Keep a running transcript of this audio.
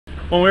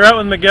When we were out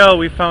with Miguel,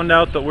 we found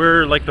out that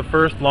we're like the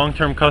first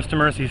long-term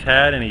customers he's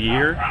had in a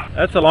year.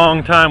 That's a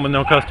long time with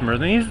no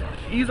customers, and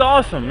he's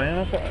awesome,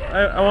 man.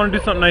 I want to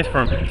do something nice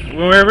for him.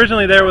 When we were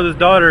originally there with his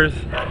daughters,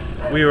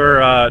 we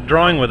were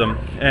drawing with them,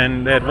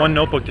 and they had one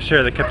notebook to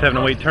share. They kept having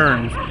to wait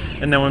turns,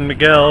 and then when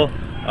Miguel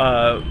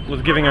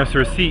was giving us a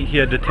receipt, he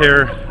had to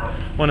tear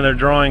one of their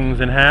drawings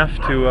in half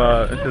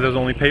because there was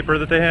only paper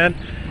that they had.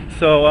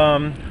 So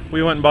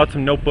we went and bought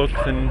some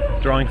notebooks and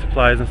drawing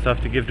supplies and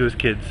stuff to give to his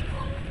kids.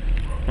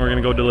 We're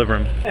gonna go deliver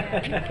him.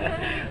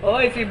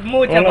 Hoy sí,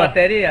 mucha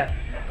batería.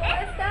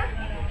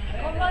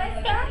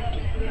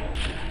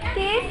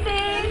 This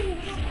is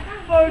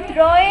for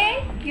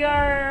drawing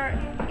your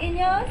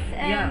initials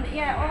and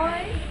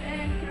oils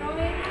and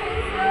drawing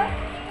pencil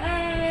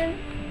and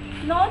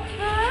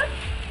notebook.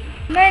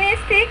 Many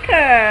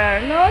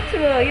stickers,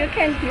 notebook, you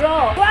can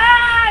draw.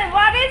 Wow,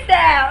 what is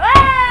that?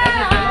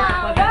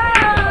 Wow,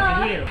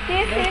 wow.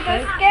 This is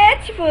a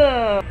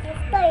sketchbook.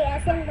 Estoy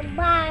haciendo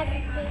Barbie.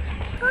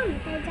 ¿Cómo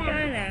te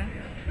llamas?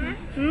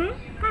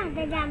 ¿Cómo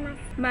te llamas?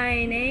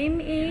 My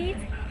name is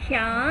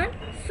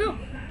Hyun-suk.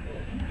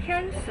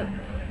 Hyun-suk.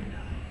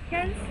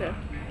 Hyun-suk.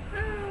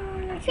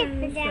 ¿Sí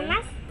te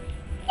llamas?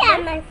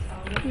 Llamas.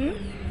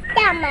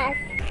 Llamas.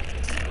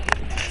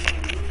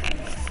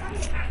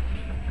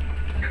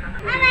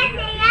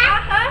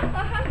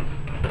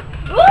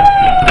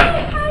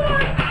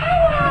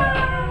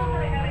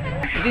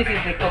 This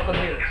is the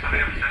crocodile.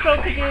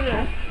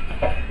 Crocodile.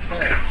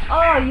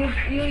 Oh,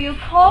 you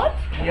caught?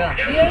 Yeah.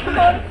 You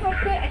caught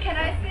crocodile? Can I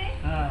see?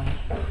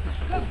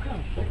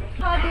 Come.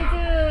 How did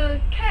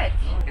you catch?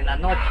 En la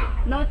noche.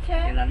 Noche?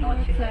 En la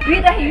noche.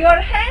 With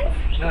your hands?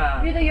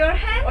 Ah. With your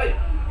hands?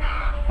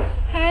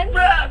 Hands?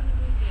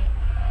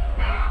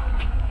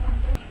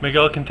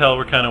 Miguel can tell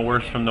we're kind of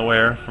worse from the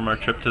wear from our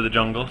trip to the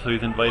jungle, so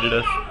he's invited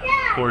us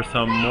for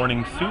some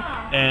morning soup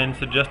and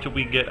suggested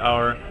we get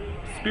our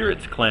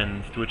spirits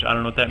cleansed, which I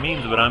don't know what that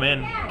means, but I'm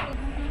in.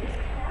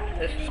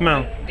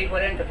 Smell.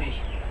 Different fish.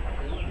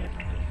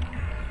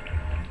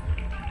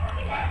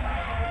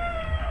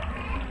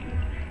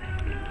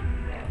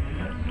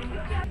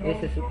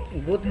 This is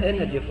good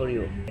energy for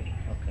you.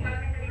 Okay.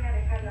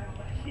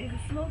 She's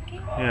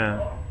smoking? Yeah.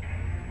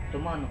 Tu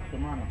mano.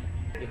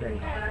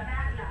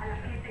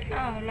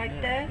 Oh,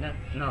 like that?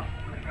 No.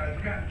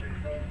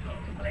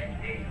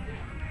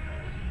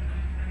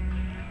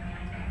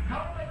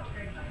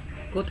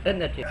 Good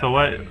energy. So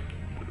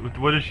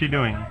what is she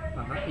doing?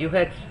 You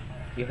had.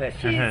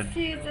 head.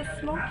 She's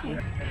smoking.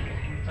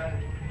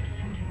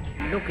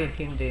 Look at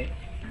him the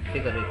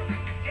cigarette.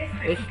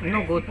 It's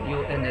no good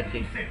you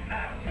energy.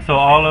 So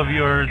all of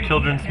your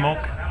children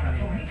smoke?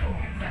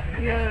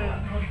 Your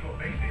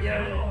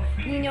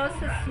niños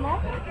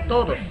smoke?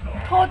 Todos.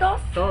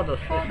 Todos?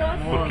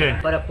 ¿Por qué?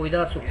 Para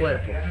cuidar su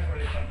cuerpo.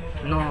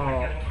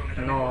 No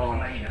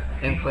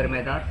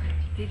enfermedad.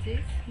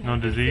 Disease? No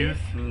disease?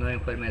 No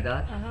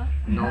enfermedad.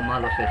 No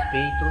malos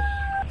espíritus.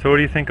 So what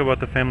do you think about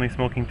the family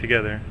smoking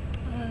together?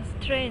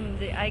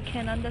 Strange. I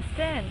can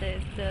understand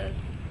is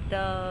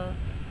the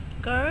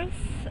girls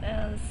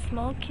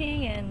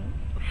smoking, and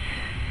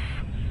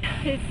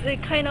it's a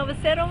kind of a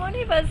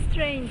ceremony, but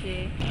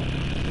strange.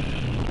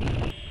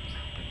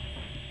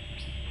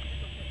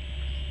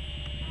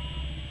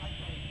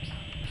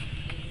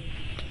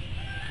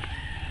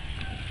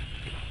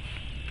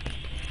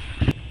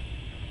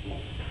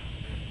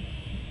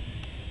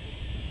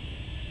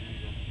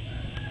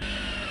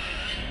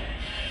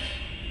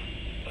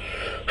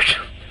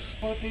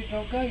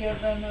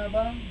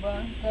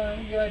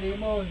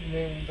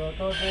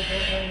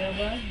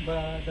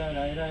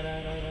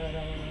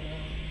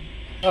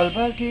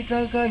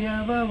 Albaquita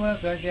calla baba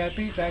calla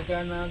pita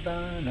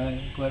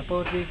canatana,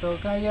 cuerpo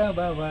trito calla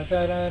baba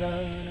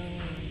tararana.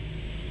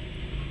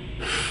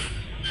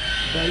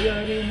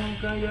 Callarino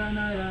calla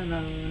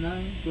narana,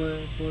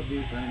 cuerpo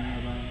trito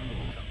baba.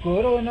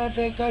 Corona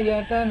te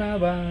calla tana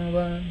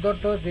baba,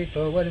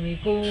 dortosito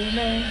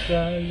guarmicuna,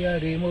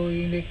 callarimo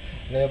indi,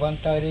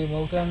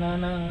 levantarimo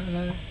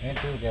canana, en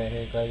tu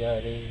viaje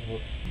callarimo.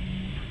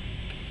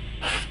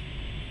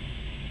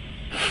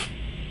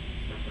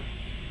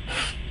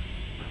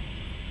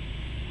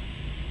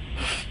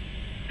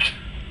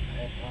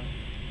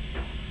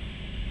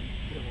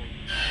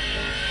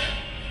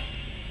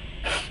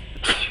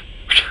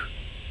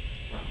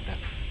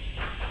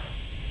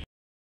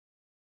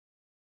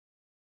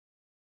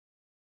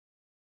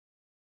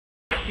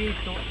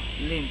 Espíritu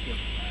limpio,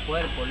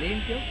 cuerpo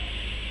limpio,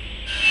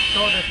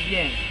 todo es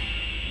bien,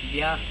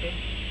 viaje,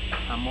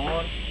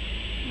 amor,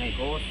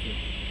 negocio,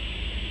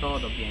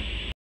 todo bien.